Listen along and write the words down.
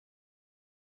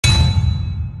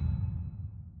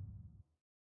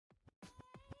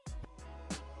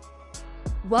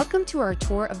Welcome to our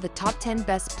tour of the top 10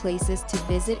 best places to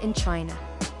visit in China,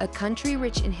 a country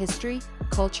rich in history,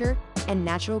 culture, and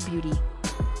natural beauty.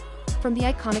 From the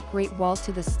iconic Great Wall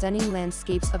to the stunning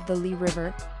landscapes of the Li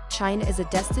River, China is a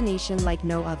destination like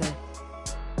no other.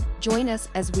 Join us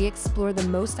as we explore the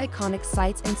most iconic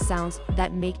sights and sounds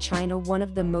that make China one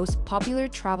of the most popular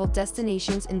travel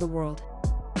destinations in the world.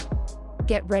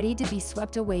 Get ready to be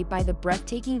swept away by the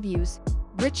breathtaking views,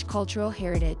 rich cultural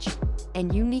heritage,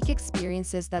 and unique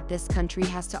experiences that this country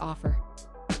has to offer.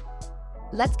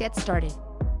 Let's get started.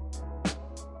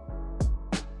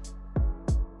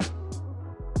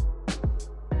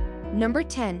 Number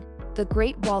 10. The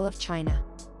Great Wall of China.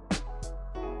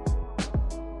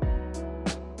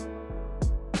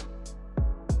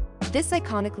 This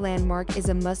iconic landmark is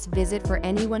a must-visit for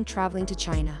anyone traveling to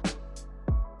China.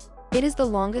 It is the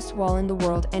longest wall in the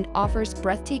world and offers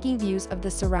breathtaking views of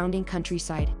the surrounding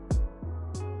countryside.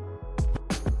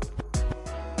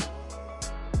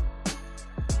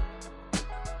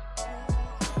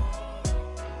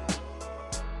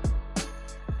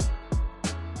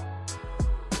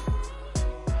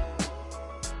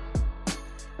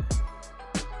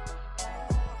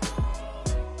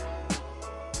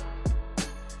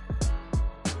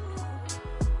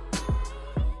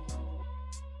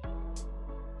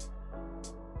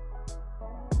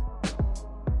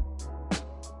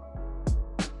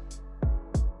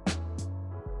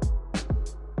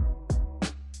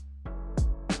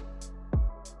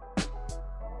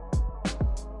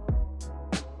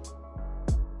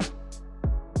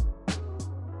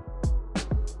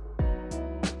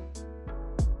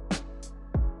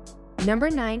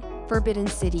 Number 9. Forbidden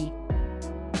City.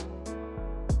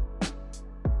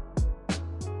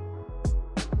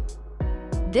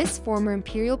 This former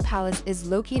imperial palace is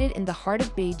located in the heart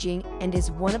of Beijing and is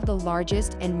one of the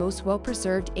largest and most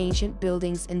well-preserved ancient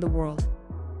buildings in the world.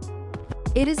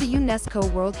 It is a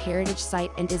UNESCO World Heritage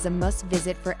Site and is a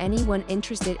must-visit for anyone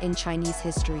interested in Chinese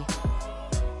history.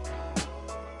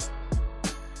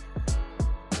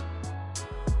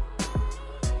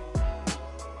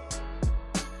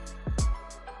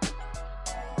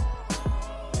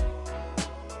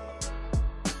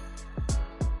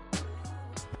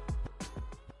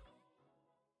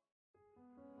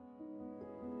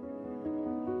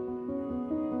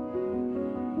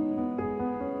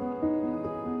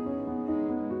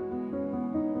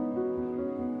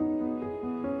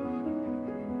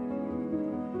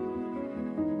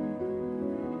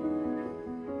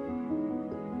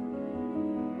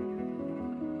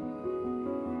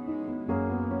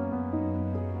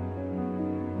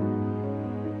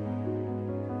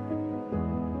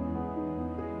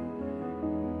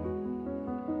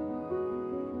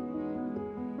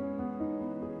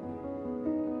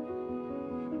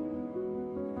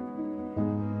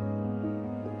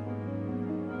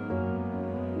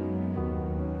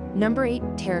 Number 8.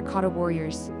 Terracotta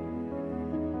Warriors.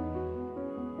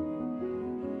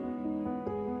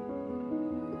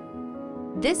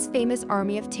 This famous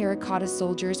army of terracotta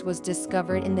soldiers was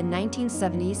discovered in the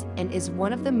 1970s and is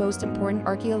one of the most important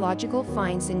archaeological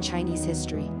finds in Chinese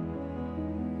history.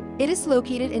 It is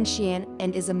located in Xi'an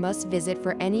and is a must-visit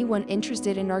for anyone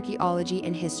interested in archaeology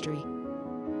and history.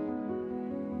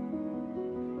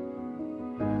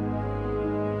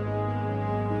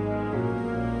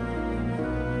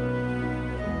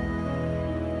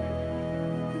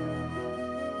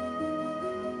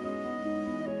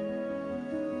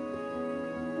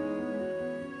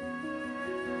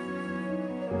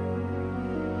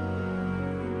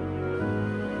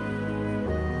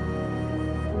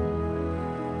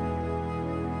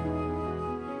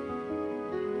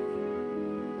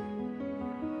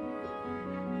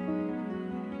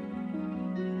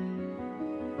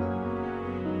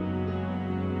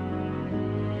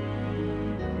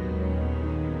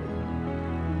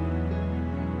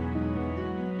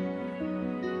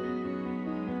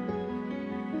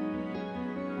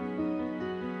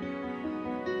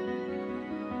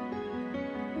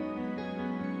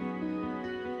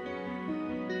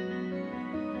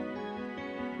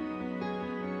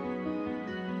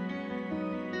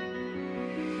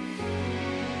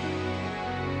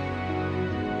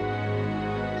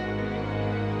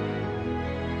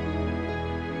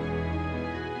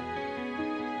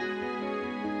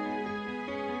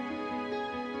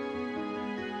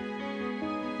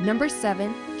 Number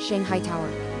 7. Shanghai Tower.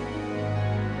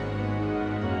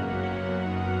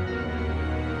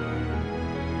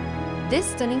 This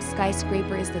stunning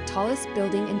skyscraper is the tallest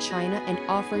building in China and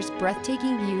offers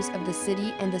breathtaking views of the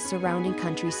city and the surrounding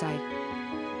countryside.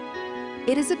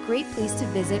 It is a great place to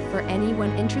visit for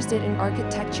anyone interested in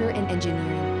architecture and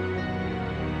engineering.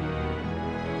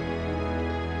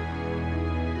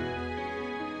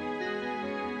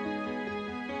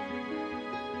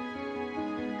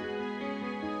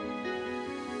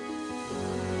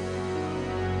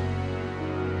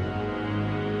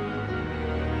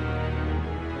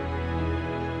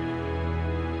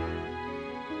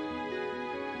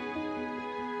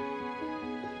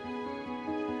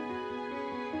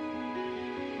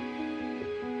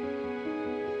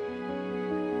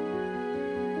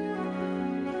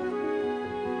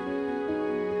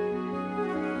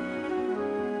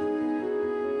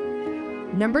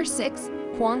 Number 6.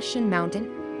 Huangshan Mountain.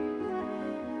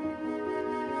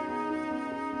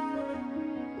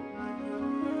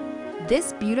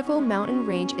 This beautiful mountain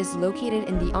range is located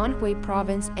in the Anhui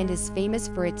province and is famous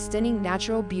for its stunning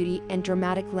natural beauty and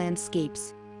dramatic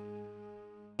landscapes.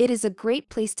 It is a great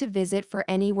place to visit for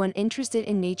anyone interested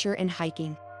in nature and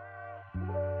hiking.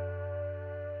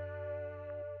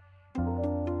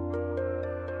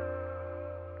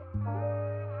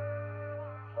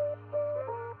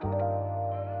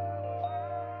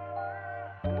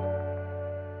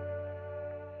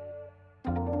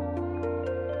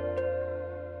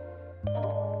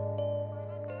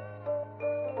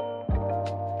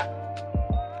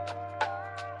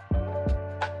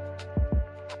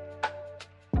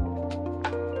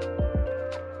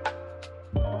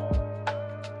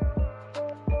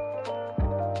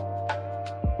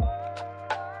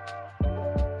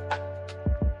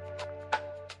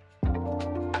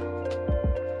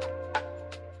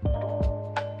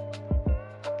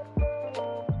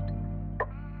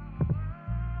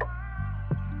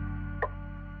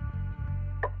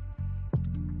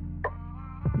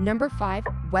 Number 5.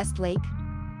 West Lake.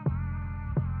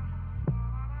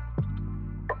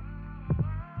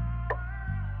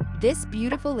 This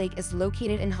beautiful lake is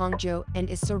located in Hangzhou and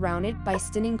is surrounded by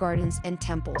stunning gardens and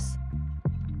temples.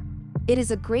 It is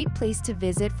a great place to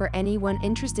visit for anyone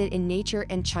interested in nature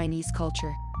and Chinese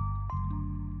culture.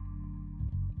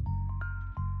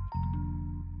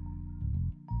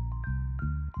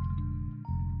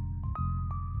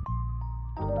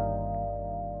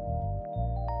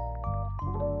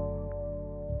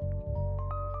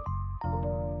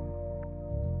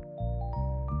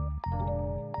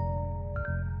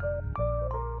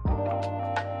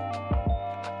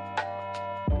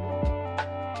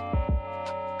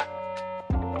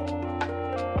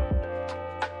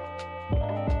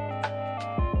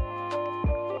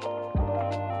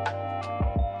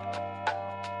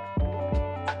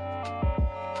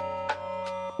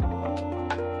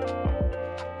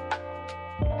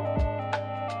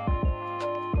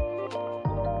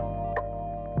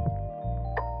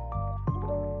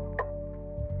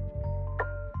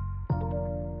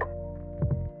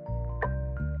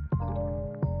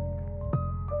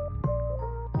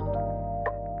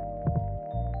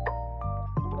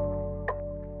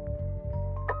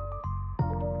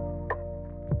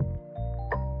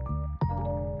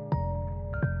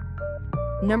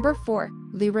 Number 4.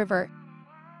 Li River.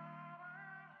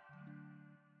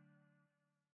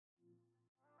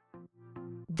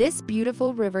 This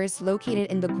beautiful river is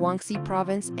located in the Guangxi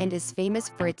province and is famous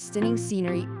for its stunning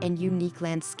scenery and unique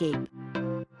landscape.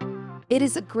 It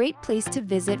is a great place to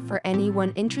visit for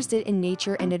anyone interested in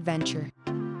nature and adventure.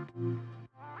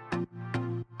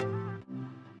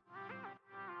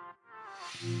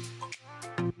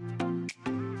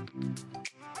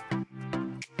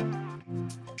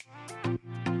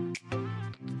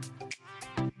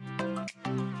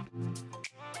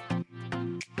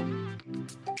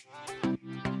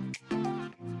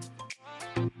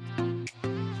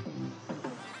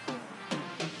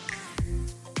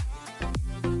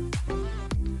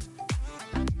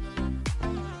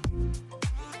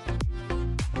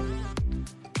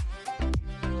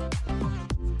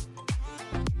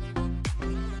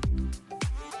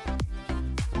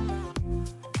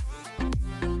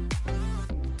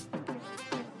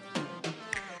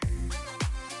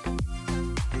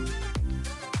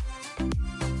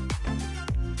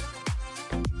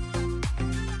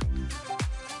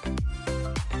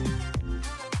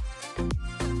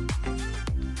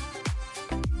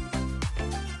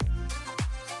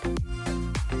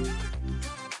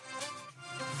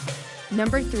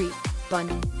 Number 3. Bund.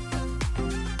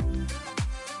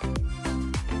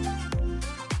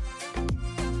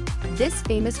 This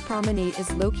famous promenade is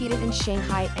located in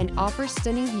Shanghai and offers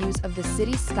stunning views of the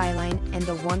city's skyline and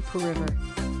the Huangpu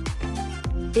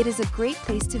River. It is a great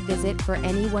place to visit for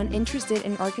anyone interested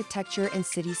in architecture and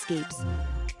cityscapes.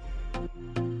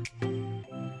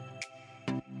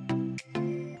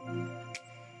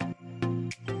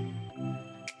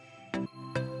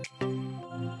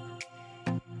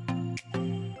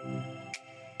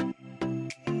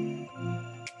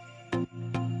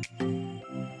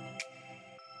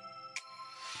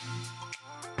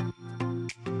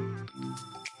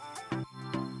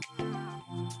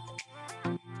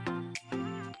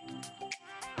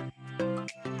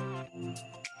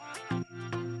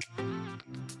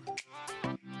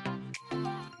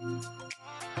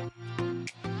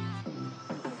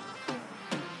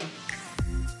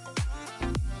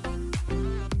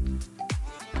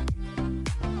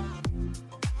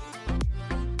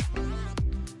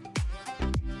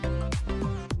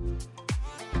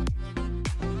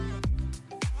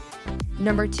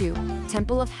 Number 2.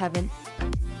 Temple of Heaven.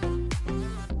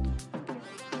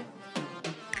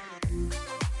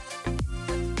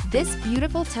 This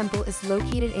beautiful temple is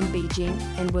located in Beijing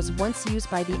and was once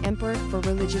used by the emperor for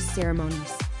religious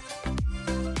ceremonies.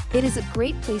 It is a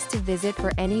great place to visit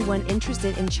for anyone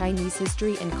interested in Chinese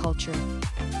history and culture.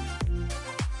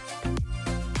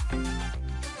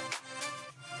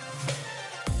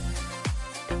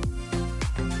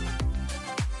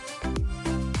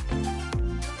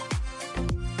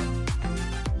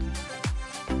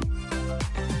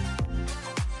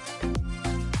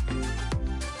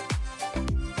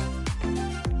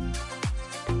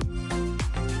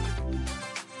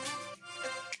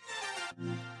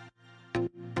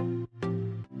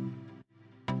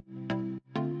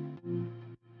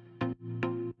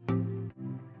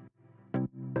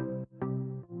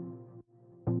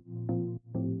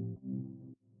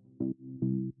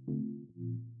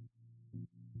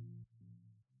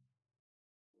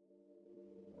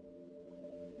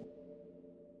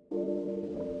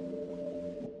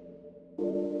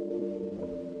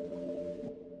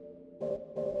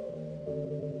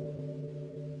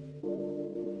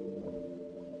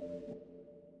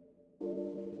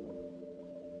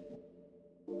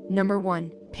 Number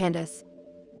 1. Pandas.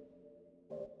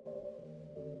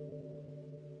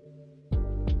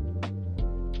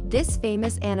 This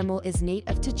famous animal is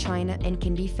native to China and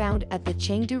can be found at the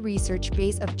Chengdu Research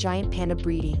Base of giant panda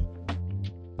breeding.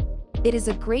 It is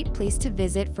a great place to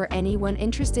visit for anyone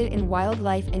interested in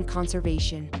wildlife and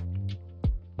conservation.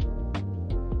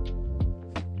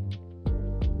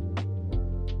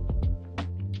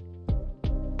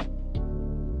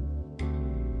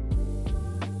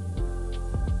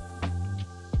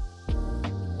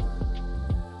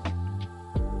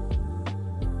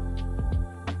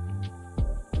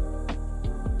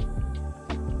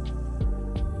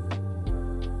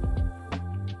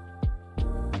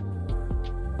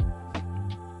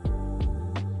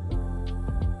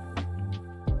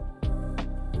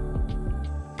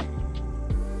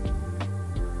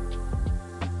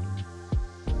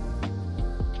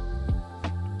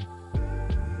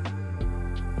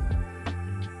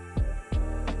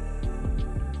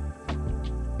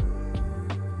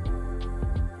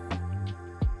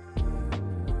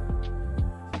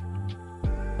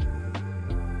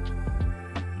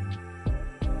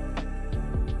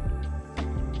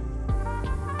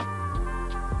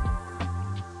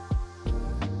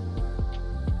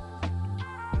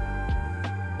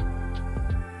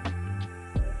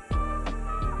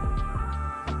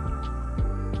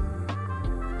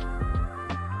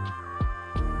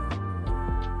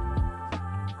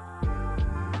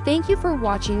 Thank you for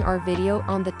watching our video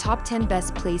on the top 10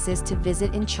 best places to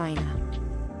visit in China.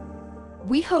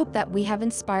 We hope that we have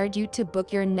inspired you to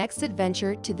book your next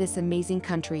adventure to this amazing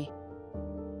country.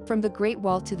 From the Great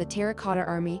Wall to the Terracotta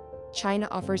Army, China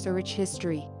offers a rich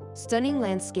history, stunning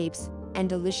landscapes, and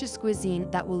delicious cuisine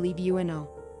that will leave you in awe.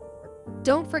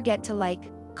 Don't forget to like,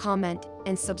 comment,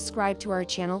 and subscribe to our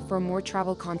channel for more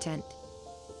travel content.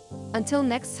 Until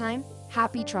next time,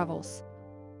 happy travels!